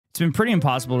been pretty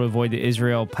impossible to avoid the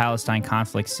Israel-Palestine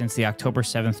conflict since the October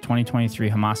 7th, 2023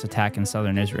 Hamas attack in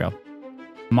southern Israel.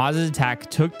 Hamas's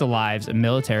attack took the lives of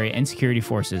military and security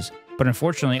forces, but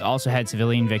unfortunately also had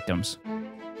civilian victims.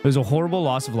 It was a horrible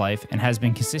loss of life and has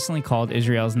been consistently called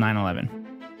Israel's 9/11.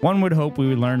 One would hope we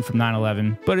would learn from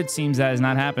 9/11, but it seems that has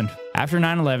not happened. After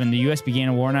 9/11, the US began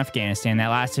a war in Afghanistan that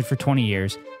lasted for 20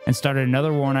 years and started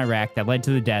another war in Iraq that led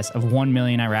to the deaths of 1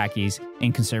 million Iraqis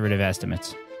in conservative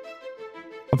estimates.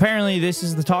 Apparently, this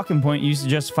is the talking point used to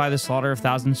justify the slaughter of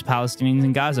thousands of Palestinians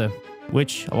in Gaza,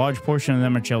 which a large portion of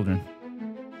them are children.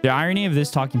 The irony of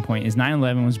this talking point is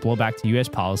 9/11 was blowback to US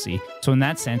policy, so in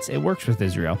that sense, it works with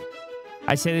Israel.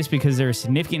 I say this because there is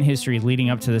significant history leading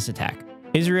up to this attack.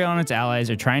 Israel and its allies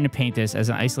are trying to paint this as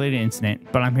an isolated incident,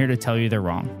 but I'm here to tell you they're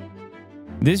wrong.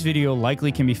 This video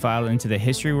likely can be filed into the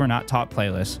History We're Not Taught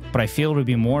playlist, but I feel it will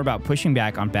be more about pushing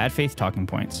back on bad faith talking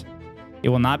points. It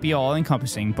will not be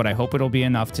all-encompassing, but I hope it'll be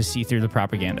enough to see through the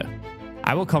propaganda.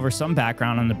 I will cover some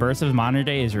background on the birth of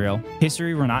modern-day Israel,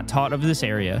 history we're not taught of this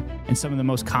area, and some of the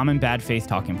most common bad faith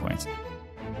talking points.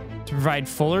 To provide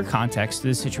fuller context to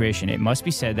the situation, it must be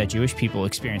said that Jewish people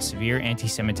experienced severe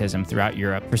anti-Semitism throughout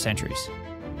Europe for centuries.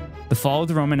 The fall of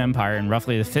the Roman Empire in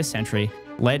roughly the 5th century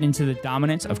led into the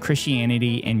dominance of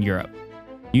Christianity in Europe.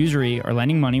 Usury, or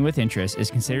lending money with interest, is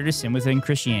considered a sin within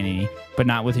Christianity, but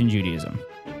not within Judaism.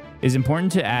 It is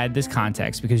important to add this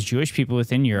context because Jewish people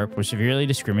within Europe were severely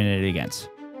discriminated against,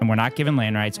 and were not given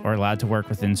land rights or allowed to work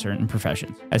within certain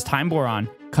professions. As time bore on,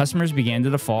 customers began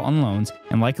to default on loans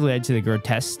and likely led to the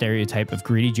grotesque stereotype of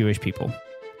greedy Jewish people.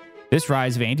 This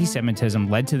rise of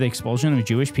anti-Semitism led to the expulsion of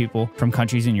Jewish people from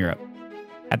countries in Europe.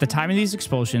 At the time of these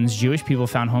expulsions, Jewish people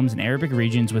found homes in Arabic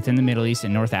regions within the Middle East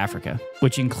and North Africa,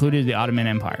 which included the Ottoman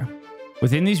Empire.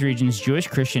 Within these regions, Jewish,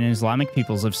 Christian, and Islamic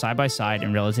peoples lived side by side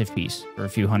in relative peace for a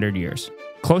few hundred years.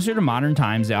 Closer to modern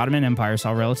times, the Ottoman Empire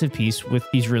saw relative peace with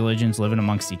these religions living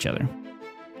amongst each other.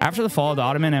 After the fall of the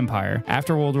Ottoman Empire,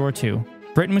 after World War II,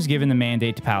 Britain was given the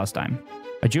mandate to Palestine.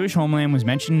 A Jewish homeland was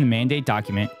mentioned in the mandate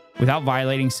document without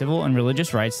violating civil and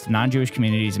religious rights to non-Jewish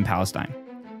communities in Palestine.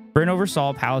 Britain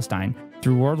oversaw Palestine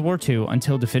through World War II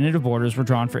until definitive borders were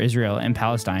drawn for Israel and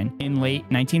Palestine in late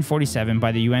 1947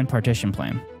 by the UN Partition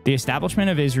Plan. The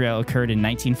establishment of Israel occurred in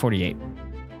 1948.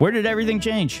 Where did everything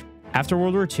change? After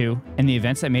World War II and the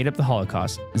events that made up the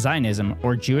Holocaust, Zionism,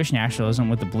 or Jewish nationalism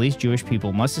with the belief Jewish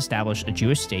people must establish a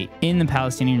Jewish state in the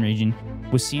Palestinian region,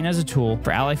 was seen as a tool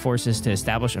for Allied forces to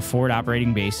establish a forward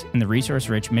operating base in the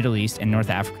resource-rich Middle East and North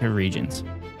Africa regions.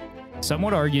 Some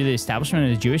would argue the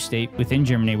establishment of a Jewish state within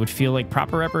Germany would feel like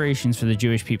proper reparations for the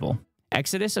Jewish people.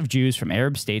 Exodus of Jews from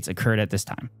Arab states occurred at this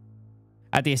time.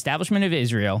 At the establishment of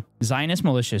Israel, Zionist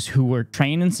militias who were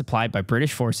trained and supplied by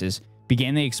British forces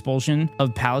began the expulsion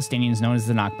of Palestinians known as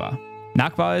the Nakba.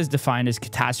 Nakba is defined as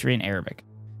catastrophe in Arabic.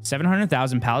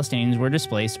 700,000 Palestinians were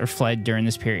displaced or fled during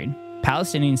this period.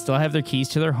 Palestinians still have their keys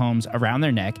to their homes around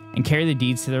their neck and carry the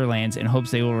deeds to their lands in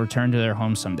hopes they will return to their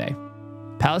homes someday.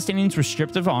 Palestinians were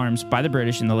stripped of arms by the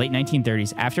British in the late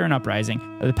 1930s after an uprising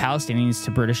of the Palestinians to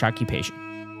British occupation.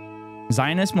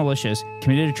 Zionist militias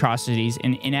committed atrocities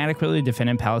and inadequately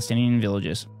defended Palestinian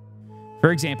villages.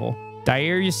 For example,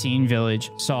 Deir Yassin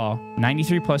village saw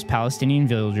 93+ Palestinian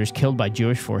villagers killed by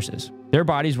Jewish forces. Their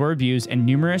bodies were abused and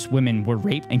numerous women were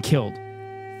raped and killed.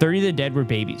 30 of the dead were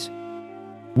babies.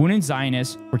 Wounded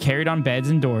Zionists were carried on beds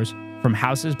and doors from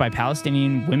houses by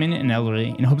Palestinian women and elderly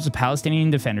in hopes the Palestinian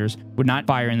defenders would not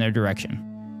fire in their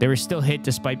direction. They were still hit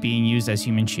despite being used as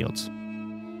human shields.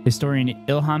 Historian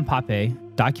Ilhan Pape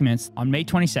documents on May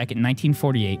 22,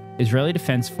 1948, Israeli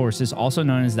Defense Forces, also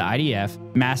known as the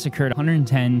IDF, massacred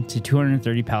 110 to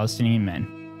 230 Palestinian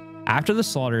men. After the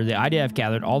slaughter, the IDF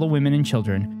gathered all the women and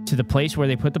children to the place where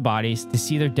they put the bodies to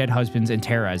see their dead husbands and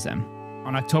terrorize them.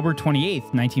 On October 28,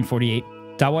 1948,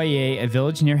 WWII, a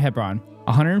village near Hebron,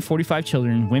 145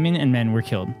 children, women, and men were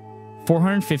killed.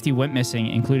 450 went missing,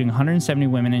 including 170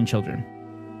 women and children.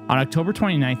 On October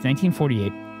 29,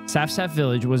 1948, Safsaf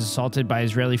village was assaulted by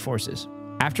Israeli forces.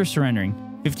 After surrendering,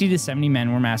 50 to 70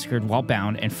 men were massacred while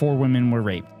bound and 4 women were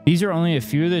raped. These are only a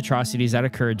few of the atrocities that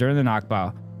occurred during the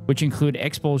Nakba, which include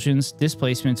expulsions,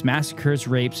 displacements, massacres,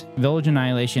 rapes, village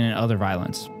annihilation, and other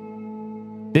violence.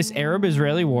 This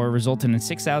Arab-Israeli war resulted in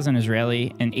 6,000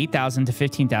 Israeli and 8,000 to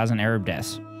 15,000 Arab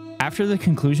deaths. After the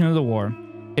conclusion of the war,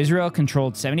 Israel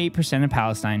controlled 78% of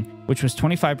Palestine, which was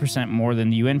 25% more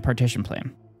than the UN partition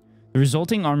plan. The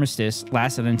resulting armistice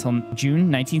lasted until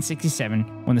June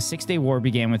 1967, when the Six-Day War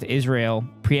began with Israel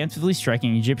preemptively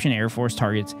striking Egyptian Air Force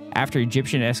targets after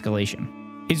Egyptian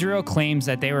escalation. Israel claims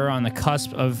that they were on the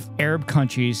cusp of Arab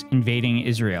countries invading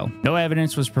Israel. No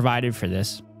evidence was provided for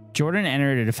this. Jordan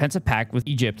entered a defensive pact with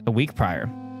Egypt a week prior.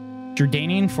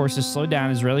 Jordanian forces slowed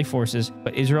down Israeli forces,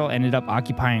 but Israel ended up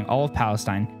occupying all of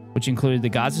Palestine, which included the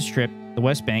Gaza Strip, the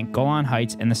West Bank, Golan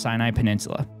Heights, and the Sinai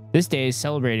Peninsula. This day is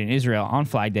celebrated in Israel on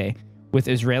Flag Day, with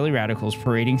Israeli radicals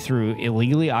parading through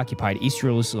illegally occupied East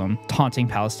Jerusalem, taunting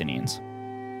Palestinians.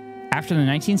 After the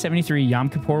 1973 Yom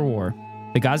Kippur War,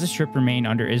 the Gaza Strip remained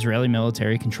under Israeli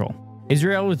military control.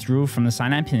 Israel withdrew from the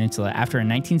Sinai Peninsula after a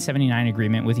 1979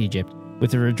 agreement with Egypt,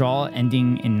 with the withdrawal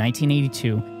ending in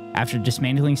 1982 after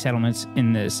dismantling settlements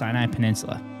in the Sinai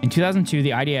Peninsula. In 2002, the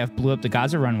IDF blew up the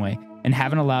Gaza runway and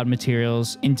haven't allowed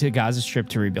materials into Gaza Strip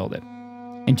to rebuild it.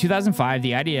 In 2005,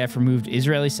 the IDF removed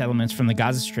Israeli settlements from the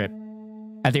Gaza Strip.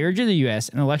 At the urge of the US,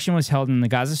 an election was held in the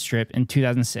Gaza Strip in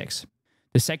 2006.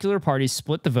 The secular parties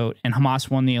split the vote and Hamas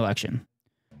won the election.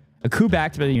 A coup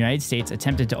backed by the United States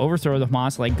attempted to overthrow the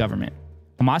Hamas-led government.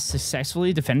 Hamas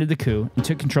successfully defended the coup and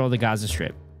took control of the Gaza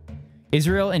Strip.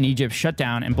 Israel and Egypt shut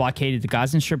down and blockaded the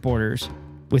Gaza Strip borders,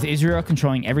 with Israel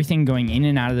controlling everything going in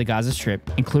and out of the Gaza Strip,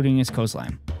 including its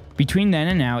coastline. Between then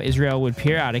and now, Israel would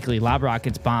periodically lob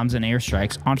rockets, bombs, and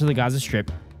airstrikes onto the Gaza Strip,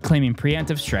 claiming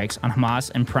preemptive strikes on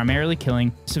Hamas and primarily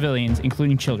killing civilians,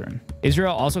 including children.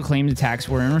 Israel also claimed attacks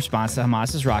were in response to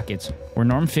Hamas's rockets, where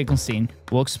Norm Finkelstein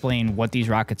will explain what these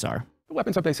rockets are. The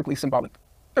weapons are basically symbolic.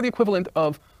 They're the equivalent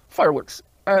of fireworks.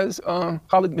 As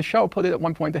Khalid Michel put it at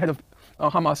one point, the head of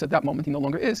Hamas at that moment, he no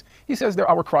longer is, he says they're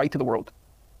our cry to the world.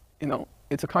 You know,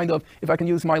 it's a kind of, if I can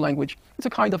use my language, it's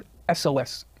a kind of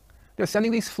SOS. They're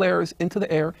sending these flares into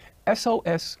the air.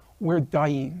 SOS, we're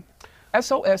dying.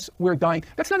 SOS, we're dying.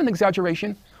 That's not an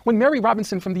exaggeration. When Mary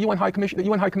Robinson from the UN High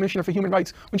Commissioner for Human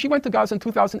Rights, when she went to Gaza in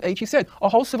 2008, she said, a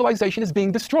whole civilization is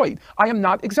being destroyed. I am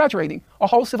not exaggerating. A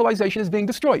whole civilization is being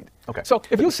destroyed. Okay. So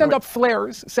if you send up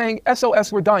flares saying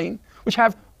SOS, we're dying, which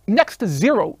have next to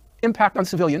zero impact on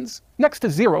civilians, next to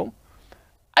zero,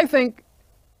 I think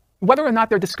whether or not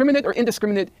they're discriminate or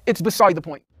indiscriminate, it's beside the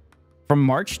point. From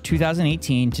March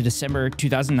 2018 to December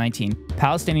 2019,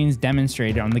 Palestinians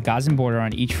demonstrated on the Gazan border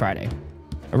on each Friday.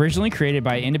 Originally created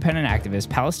by independent activists,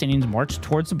 Palestinians marched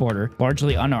towards the border,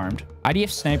 largely unarmed. IDF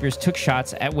snipers took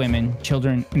shots at women,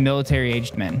 children, and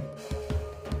military-aged men.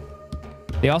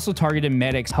 They also targeted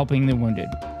medics helping the wounded.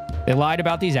 They lied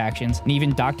about these actions and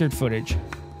even doctored footage.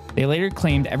 They later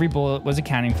claimed every bullet was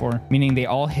accounted for, meaning they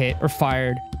all hit or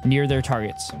fired near their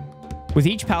targets. With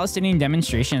each Palestinian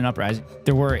demonstration and uprising,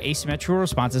 there were asymmetrical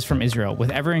responses from Israel, with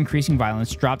ever-increasing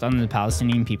violence dropped on the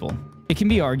Palestinian people. It can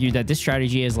be argued that this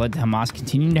strategy has led to Hamas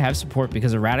continuing to have support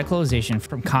because of radicalization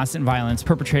from constant violence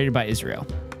perpetrated by Israel.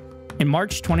 In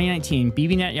March 2019,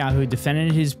 Bibi Netanyahu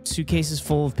defended his suitcases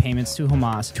full of payments to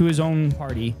Hamas to his own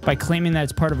party by claiming that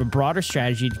it's part of a broader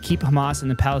strategy to keep Hamas and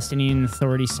the Palestinian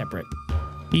Authority separate.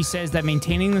 He says that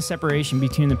maintaining the separation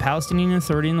between the Palestinian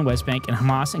Authority in the West Bank and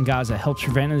Hamas in Gaza helps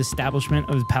prevent the establishment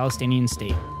of the Palestinian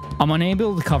state. I'm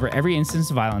unable to cover every instance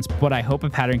of violence, but I hope a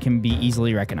pattern can be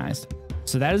easily recognized.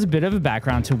 So that is a bit of a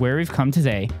background to where we've come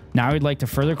today. Now I would like to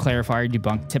further clarify or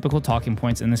debunk typical talking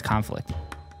points in this conflict.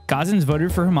 Gazans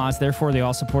voted for Hamas, therefore they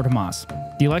all support Hamas.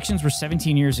 The elections were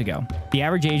 17 years ago. The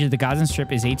average age of the Gazan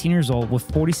Strip is 18 years old, with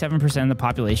 47% of the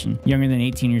population younger than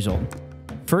 18 years old.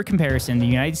 For comparison, the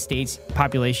United States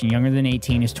population younger than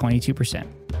 18 is 22%.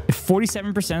 If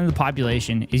 47% of the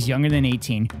population is younger than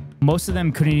 18, most of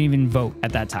them couldn't even vote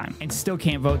at that time and still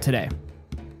can't vote today.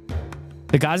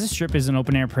 The Gaza Strip is an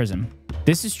open-air prison.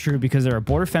 This is true because there are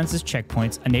border fences,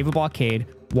 checkpoints, a naval blockade,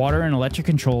 water and electric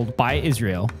controlled by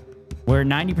Israel, where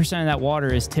 90% of that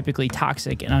water is typically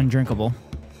toxic and undrinkable.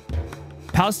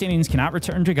 Palestinians cannot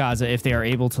return to Gaza if they are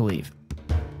able to leave.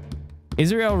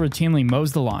 Israel routinely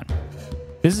mows the lawn.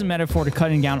 This is a metaphor to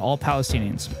cutting down all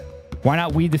Palestinians. Why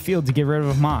not weed the field to get rid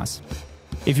of Hamas?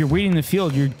 If you're weeding the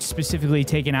field, you're specifically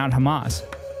taking out Hamas.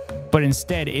 But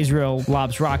instead, Israel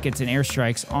lobs rockets and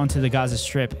airstrikes onto the Gaza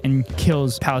Strip and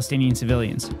kills Palestinian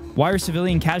civilians. Why are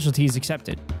civilian casualties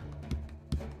accepted?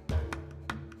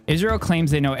 Israel claims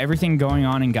they know everything going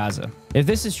on in Gaza. If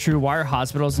this is true, why are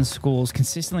hospitals and schools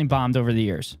consistently bombed over the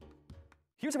years?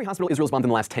 Here's every hospital Israel's bombed in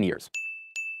the last 10 years.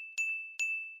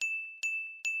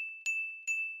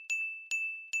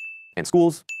 And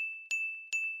schools,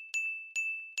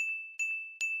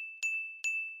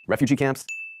 refugee camps,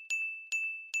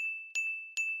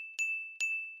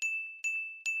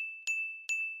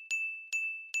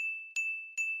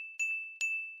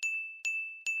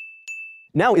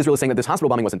 Now Israel is saying that this hospital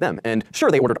bombing wasn't them. And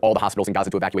sure, they ordered all the hospitals in Gaza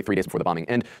to evacuate 3 days before the bombing.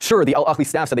 And sure, the Al-Ahli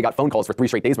staff said they got phone calls for 3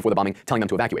 straight days before the bombing telling them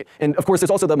to evacuate. And of course,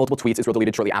 there's also the multiple tweets Israel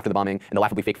deleted shortly after the bombing and the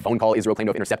laughably fake phone call Israel claimed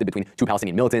to have intercepted between 2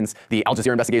 Palestinian militants, the Al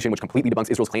Jazeera investigation, which completely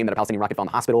debunks Israel's claim that a Palestinian rocket fell in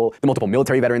the hospital, the multiple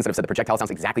military veterans that have said the projectile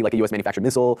sounds exactly like a US manufactured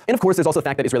missile. And of course, there's also the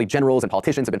fact that Israeli generals and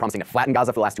politicians have been promising to flatten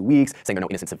Gaza for the last 2 weeks, saying there are no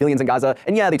innocent civilians in Gaza.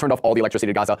 And yeah, they turned off all the electricity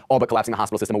to Gaza, all but collapsing the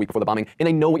hospital system a week before the bombing. And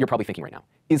I know what you're probably thinking right now.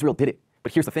 Israel did it.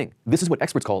 But here's the thing. This is what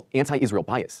experts call anti-Israel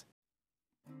bias.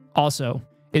 Also,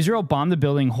 Israel bombed the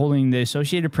building holding the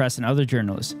Associated Press and other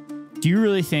journalists. Do you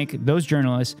really think those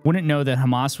journalists wouldn't know that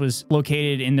Hamas was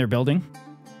located in their building?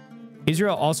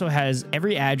 Israel also has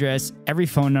every address, every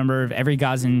phone number of every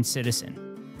Gazan citizen.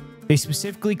 They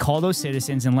specifically call those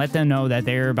citizens and let them know that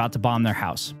they are about to bomb their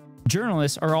house.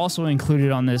 Journalists are also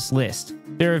included on this list.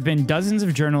 There have been dozens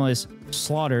of journalists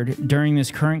slaughtered during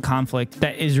this current conflict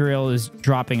that Israel is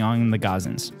dropping on the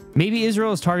Gazans. Maybe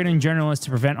Israel is targeting journalists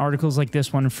to prevent articles like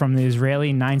this one from the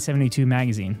Israeli 972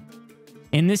 magazine.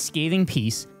 In this scathing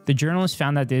piece, the journalist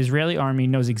found that the Israeli army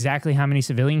knows exactly how many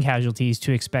civilian casualties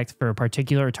to expect for a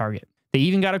particular target. They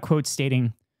even got a quote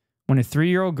stating, "When a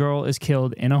 3-year-old girl is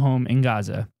killed in a home in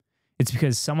Gaza, it's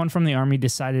because someone from the army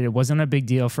decided it wasn't a big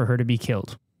deal for her to be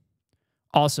killed."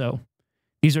 Also,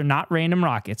 these are not random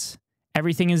rockets.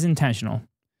 Everything is intentional.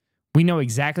 We know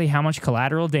exactly how much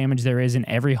collateral damage there is in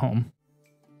every home.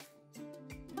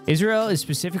 Israel is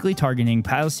specifically targeting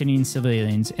Palestinian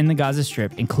civilians in the Gaza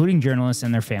Strip, including journalists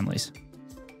and their families.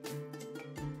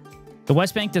 The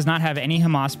West Bank does not have any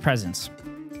Hamas presence.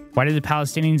 Why did the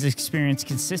Palestinians experience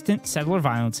consistent settler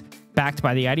violence backed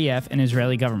by the IDF and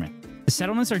Israeli government? The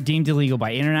settlements are deemed illegal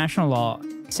by international law.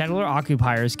 Settler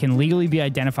occupiers can legally be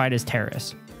identified as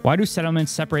terrorists. Why do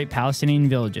settlements separate Palestinian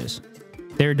villages?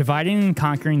 They are dividing and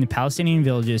conquering the Palestinian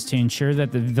villages to ensure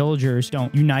that the villagers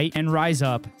don't unite and rise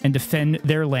up and defend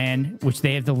their land, which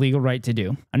they have the legal right to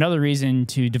do. Another reason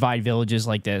to divide villages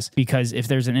like this, because if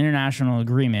there's an international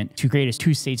agreement to create a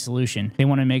 2-state solution, they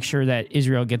want to make sure that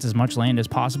Israel gets as much land as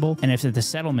possible. And if the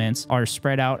settlements are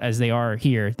spread out as they are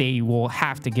here, they will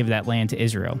have to give that land to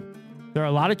Israel. There are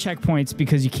a lot of checkpoints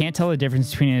because you can't tell the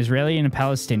difference between an Israeli and a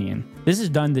Palestinian. This is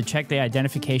done to check the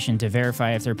identification to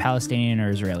verify if they're Palestinian or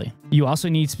Israeli. You also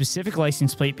need specific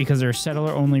license plate because there are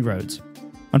settler-only roads.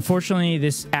 Unfortunately,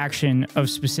 this action of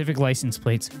specific license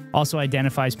plates also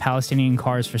identifies Palestinian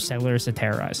cars for settlers to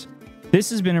terrorize.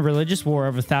 This has been a religious war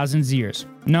over thousands of years.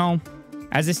 No,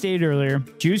 as I stated earlier,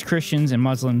 Jews, Christians, and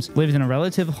Muslims lived in a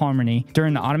relative harmony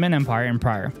during the Ottoman Empire and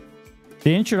prior.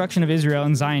 The introduction of Israel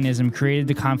and Zionism created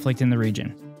the conflict in the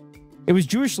region. It was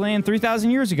Jewish land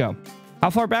 3,000 years ago. How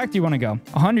far back do you want to go?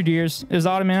 100 years. It was the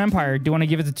Ottoman Empire. Do you want to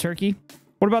give it to Turkey?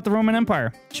 What about the Roman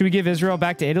Empire? Should we give Israel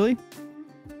back to Italy?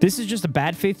 This is just a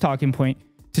bad faith talking point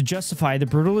to justify the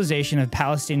brutalization of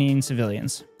Palestinian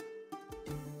civilians.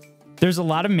 There's a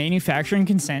lot of manufacturing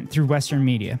consent through Western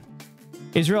media.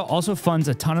 Israel also funds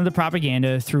a ton of the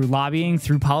propaganda through lobbying,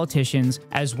 through politicians,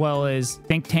 as well as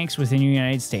think tanks within the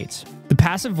United States. The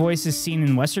passive voice is seen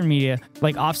in Western media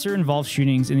like officer-involved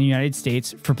shootings in the United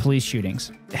States for police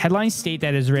shootings. The headlines state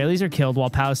that Israelis are killed while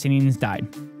Palestinians died.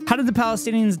 How did the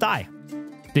Palestinians die?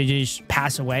 Did they just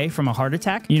pass away from a heart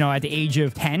attack, at the age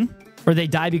of 10? Or they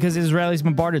die because Israelis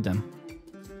bombarded them?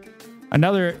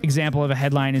 Another example of a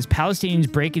headline is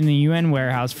Palestinians break in the UN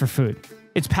warehouse for food.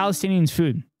 It's Palestinians'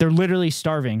 food. They're literally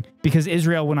starving because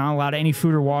Israel will not allow any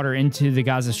food or water into the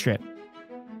Gaza Strip.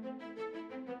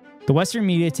 The Western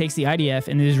media takes the IDF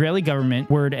and the Israeli government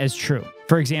word as true.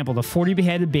 For example, the 40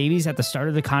 beheaded babies at the start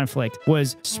of the conflict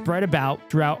was spread about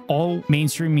throughout all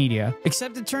mainstream media,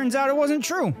 except it turns out it wasn't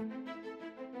true.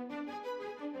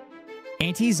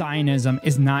 Anti-Zionism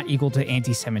is not equal to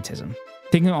anti-Semitism.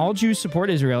 Thinking all Jews support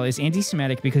Israel is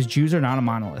anti-Semitic because Jews are not a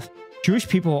monolith. Jewish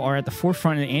people are at the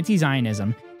forefront of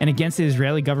anti-Zionism and against the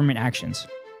Israeli government actions.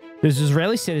 There's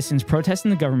Israeli citizens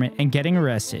protesting the government and getting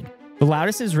arrested. The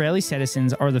loudest Israeli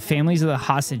citizens are the families of the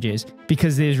hostages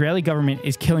because the Israeli government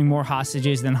is killing more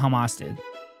hostages than Hamas did.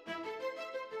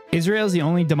 Israel is the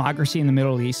only democracy in the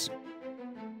Middle East.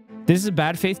 This is a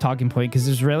bad faith talking point because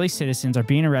Israeli citizens are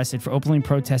being arrested for openly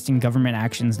protesting government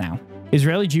actions now.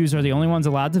 Israeli Jews are the only ones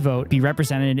allowed to vote, be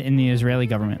represented in the Israeli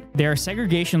government. There are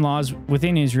segregation laws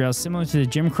within Israel similar to the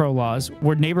Jim Crow laws,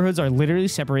 where neighborhoods are literally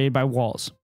separated by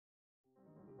walls.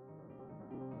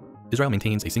 Israel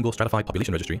maintains a single stratified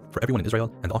population registry for everyone in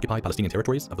Israel and the occupied Palestinian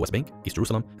territories of the West Bank, East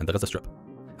Jerusalem, and the Gaza Strip.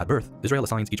 At birth, Israel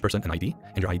assigns each person an ID,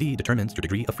 and your ID determines your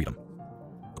degree of freedom.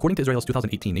 According to Israel's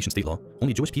 2018 nation-state law,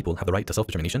 only Jewish people have the right to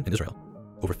self-determination in Israel.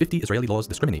 Over 50 Israeli laws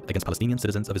discriminate against Palestinian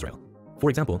citizens of Israel. For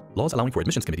example, laws allowing for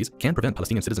admissions committees can prevent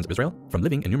Palestinian citizens of Israel from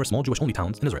living in numerous small Jewish-only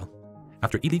towns in Israel.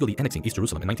 After illegally annexing East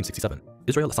Jerusalem in 1967,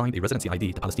 Israel assigned a residency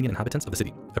ID to Palestinian inhabitants of the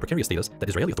city, a precarious status that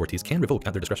Israeli authorities can revoke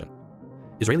at their discretion.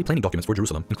 Israeli planning documents for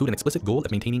Jerusalem include an explicit goal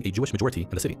of maintaining a Jewish majority in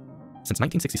the city. Since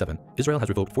 1967, Israel has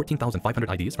revoked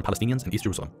 14,500 IDs from Palestinians in East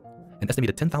Jerusalem. An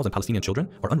estimated 10,000 Palestinian children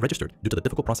are unregistered due to the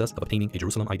difficult process of obtaining a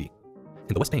Jerusalem ID.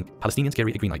 In the West Bank, Palestinians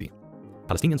carry a green ID.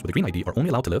 Palestinians with a green ID are only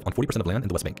allowed to live on 40% of land in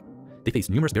the West Bank. They face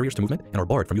numerous barriers to movement and are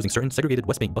barred from using certain segregated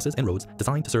West Bank buses and roads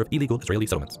designed to serve illegal Israeli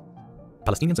settlements.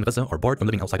 Palestinians in Gaza are barred from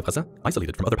living outside of Gaza,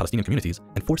 isolated from other Palestinian communities,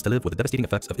 and forced to live with the devastating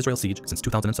effects of Israel's siege since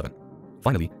 2007.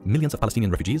 Finally, millions of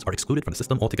Palestinian refugees are excluded from the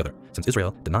system altogether, since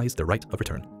Israel denies their right of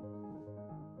return.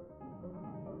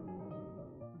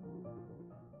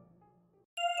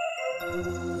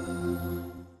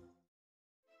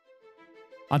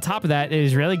 On top of that, the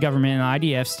Israeli government and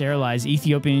the IDF sterilized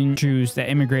Ethiopian Jews that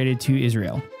immigrated to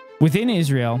Israel. Within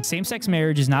Israel, same-sex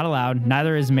marriage is not allowed,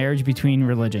 neither is marriage between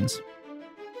religions.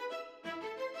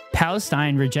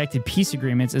 Palestine rejected peace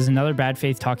agreements as another bad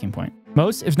faith talking point.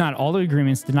 Most, if not all, the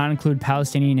agreements did not include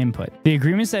Palestinian input. The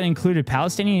agreements that included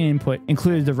Palestinian input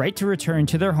included the right to return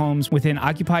to their homes within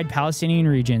occupied Palestinian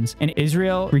regions, and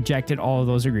Israel rejected all of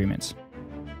those agreements.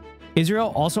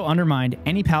 Israel also undermined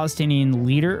any Palestinian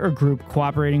leader or group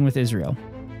cooperating with Israel.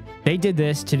 They did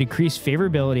this to decrease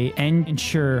favorability and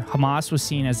ensure Hamas was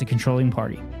seen as the controlling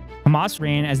party. Hamas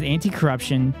ran as the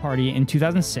anti-corruption party in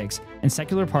 2006, and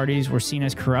secular parties were seen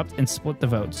as corrupt and split the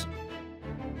votes.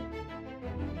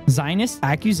 Zionist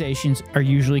accusations are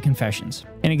usually confessions.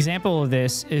 An example of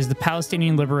this is the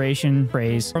Palestinian liberation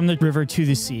phrase, "from the river to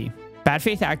the sea." Bad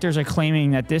faith actors are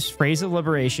claiming that this phrase of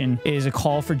liberation is a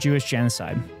call for Jewish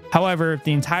genocide. However,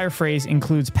 the entire phrase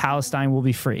includes Palestine will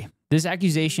be free. This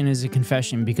accusation is a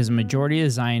confession because a majority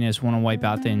of Zionists want to wipe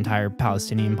out the entire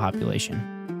Palestinian population.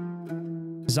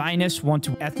 Zionists want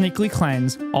to ethnically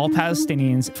cleanse all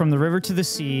Palestinians from the river to the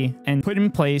sea and put in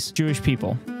place Jewish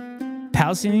people.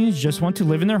 Palestinians just want to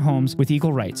live in their homes with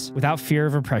equal rights, without fear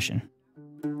of oppression.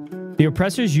 The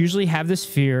oppressors usually have this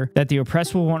fear that the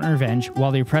oppressed will want revenge,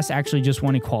 while the oppressed actually just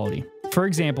want equality. For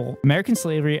example, American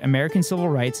slavery, American civil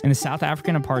rights, and the South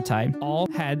African apartheid all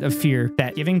had a fear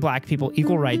that giving black people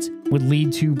equal rights would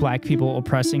lead to black people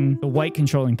oppressing the white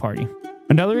controlling party.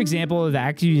 Another example of the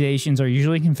accusations are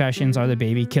usually confessions are the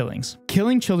baby killings.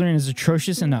 Killing children is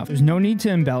atrocious enough. There's no need to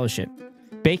embellish it.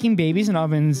 Baking babies in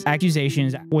ovens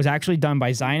accusations was actually done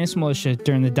by Zionist militia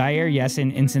during the Deir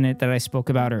Yassin incident that I spoke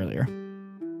about earlier.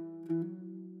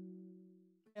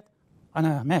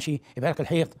 أنا ماشي بارك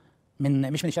الحيط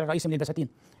مش من الشارع الرئيسي من البساتين.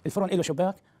 الفرن له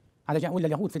شباك على ولا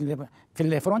اليهود في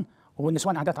الفرن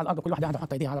والنسوان قاعدات على الأرض وكل واحدة قاعدة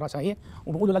حاطة إيديها على رأسها هي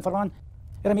وبيقولوا للفران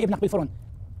ارمي ابنك بالفرن.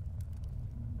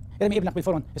 ارمي ابنك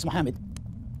بالفرن اسمه حامد.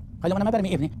 قال له أنا ما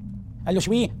برمي ابني. قال له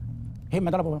شويه. هم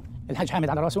ضربوا الحاج حامد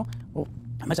على رأسه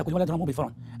ومسكوا الولد رموه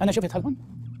بالفرن. أنا شفت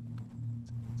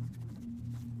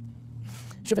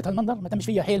هالمنظر ما تمش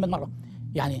فيها حيل من مرة.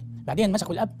 يعني بعدين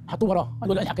مسكوا الأب حطوه وراه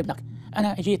قالوا له الحق ابنك.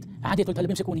 أنا اجيت عديت قلت له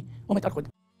بيمسكوني قمت أركض.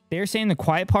 They're saying the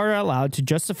quiet part out loud to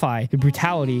justify the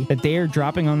brutality that they are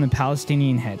dropping on the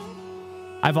Palestinian head.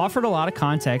 I've offered a lot of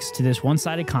context to this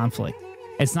one-sided conflict.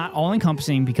 It's not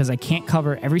all-encompassing because I can't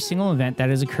cover every single event that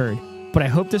has occurred, but I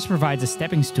hope this provides a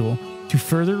stepping stool to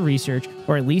further research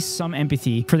or at least some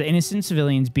empathy for the innocent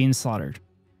civilians being slaughtered.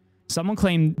 Someone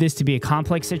claimed this to be a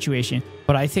complex situation,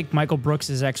 but I think Michael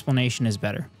Brooks' explanation is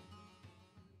better.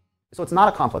 So it's not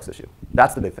a complex issue.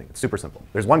 That's the big thing. It's super simple.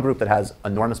 There's one group that has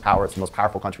enormous power. It's the most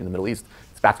powerful country in the Middle East.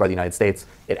 It's backed by the United States.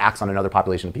 It acts on another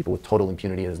population of people with total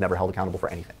impunity and is never held accountable for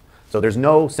anything. So there's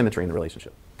no symmetry in the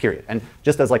relationship, period. And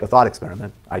just as like a thought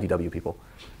experiment, IDW people,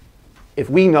 if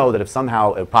we know that if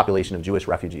somehow a population of Jewish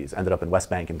refugees ended up in West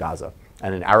Bank and Gaza,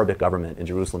 and an Arabic government in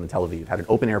Jerusalem and Tel Aviv had an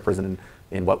open-air prison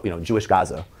in what, Jewish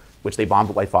Gaza, which they bombed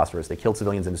with white phosphorus, they killed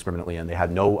civilians indiscriminately, and they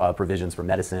had no provisions for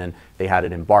medicine. They had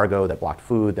an embargo that blocked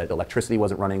food, that electricity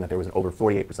wasn't running, that there was an over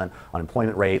 48%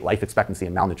 unemployment rate, life expectancy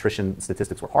and malnutrition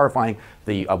statistics were horrifying.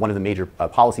 One of the major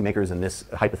policymakers in this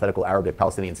hypothetical Arabic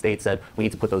Palestinian state said, we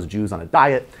need to put those Jews on a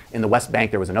diet. In the West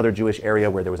Bank, there was another Jewish area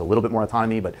where there was a little bit more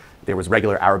autonomy, but there was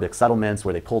regular Arabic settlements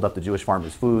where they pulled up the Jewish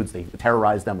farmers' foods, they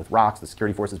terrorized them with rocks, the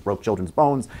security forces broke children's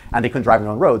bones, and they couldn't drive their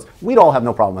own roads. We'd all have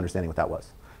no problem understanding what that was.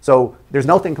 So there's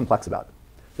nothing complex about it.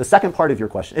 The second part of your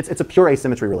question, it's a pure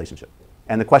asymmetry relationship.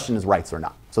 And the question is rights or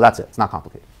not. So that's it. It's not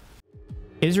complicated.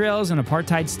 Israel is an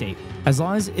apartheid state. As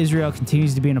long as Israel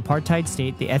continues to be an apartheid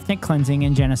state, the ethnic cleansing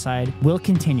and genocide will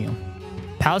continue.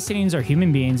 Palestinians are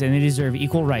human beings and they deserve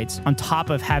equal rights on top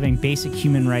of having basic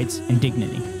human rights and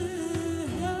dignity.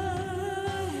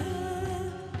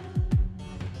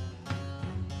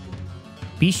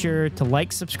 Be sure to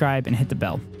like, subscribe, and hit the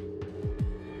bell.